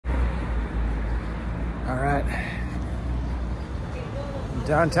All right,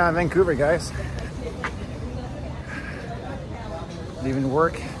 downtown Vancouver, guys. Leaving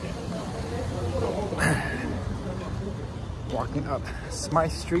work, walking up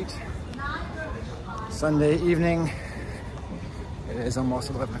Smythe Street. Sunday evening. It is almost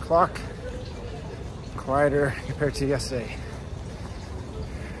 11 o'clock. Quieter compared to yesterday.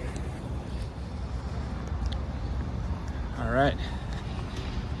 All right.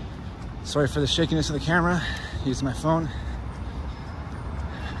 Sorry for the shakiness of the camera. Using my phone.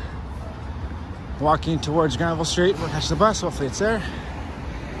 Walking towards Granville Street. We'll catch the bus. Hopefully it's there.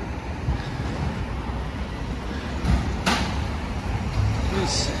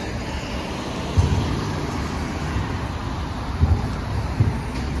 Peace.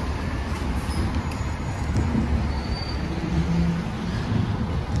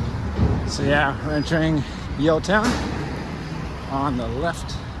 So yeah, we're entering Yale Town on the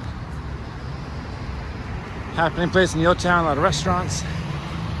left. Happening place in Yale Town, a lot of restaurants,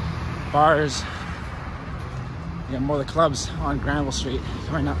 bars. You got more of the clubs on Granville Street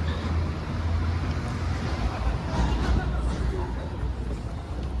coming up.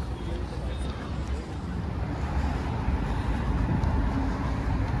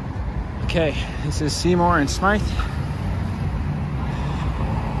 Okay, this is Seymour and Smythe.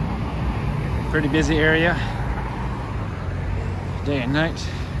 Pretty busy area, day and night.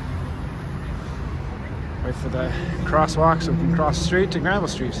 Wait for the crosswalk so we can cross the street to Granville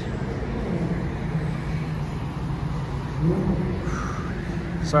Street.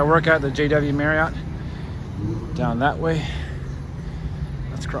 So I work at the JW Marriott down that way.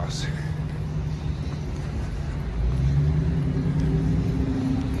 Let's cross.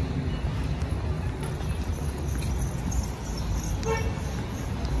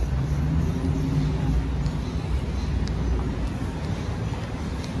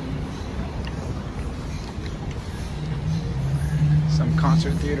 Some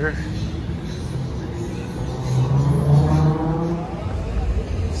concert theater.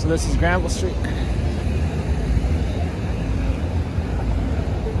 So this is Granville Street.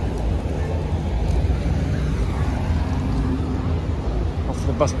 Hopefully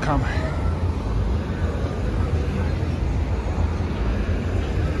the bus will come.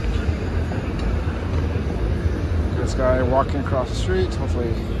 This guy walking across the street.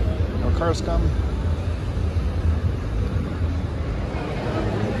 Hopefully no cars come.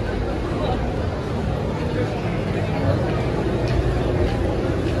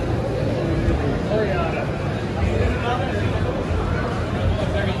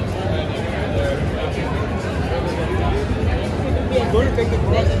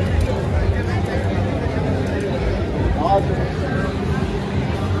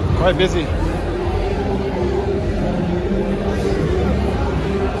 Quite busy.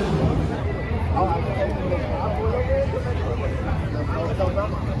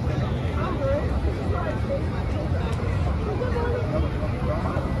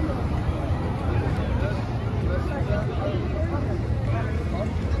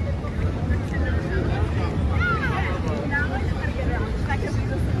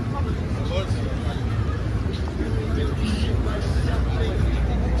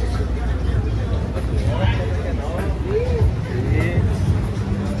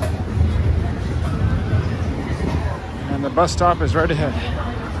 And the bus stop is right ahead.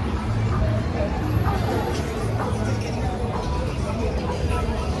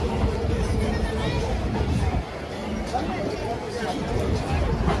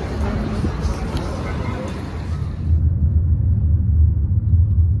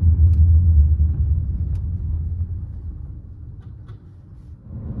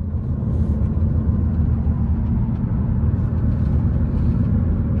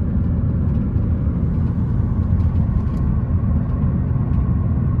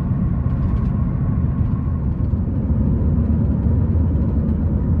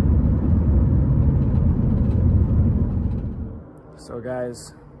 So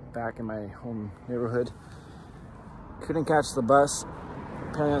guys, back in my home neighborhood. Couldn't catch the bus.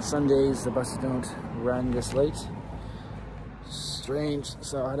 Apparently on Sundays, the buses don't run this late. Strange,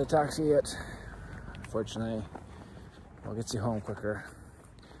 so I had a taxi it. Fortunately, I'll get you home quicker.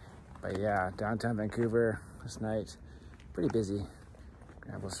 But yeah, downtown Vancouver this night, pretty busy.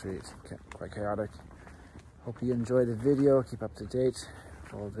 Granville Street, quite chaotic. Hope you enjoy the video, keep up to date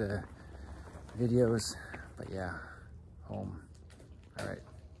with all the videos. But yeah, home. All right,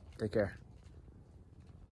 take care.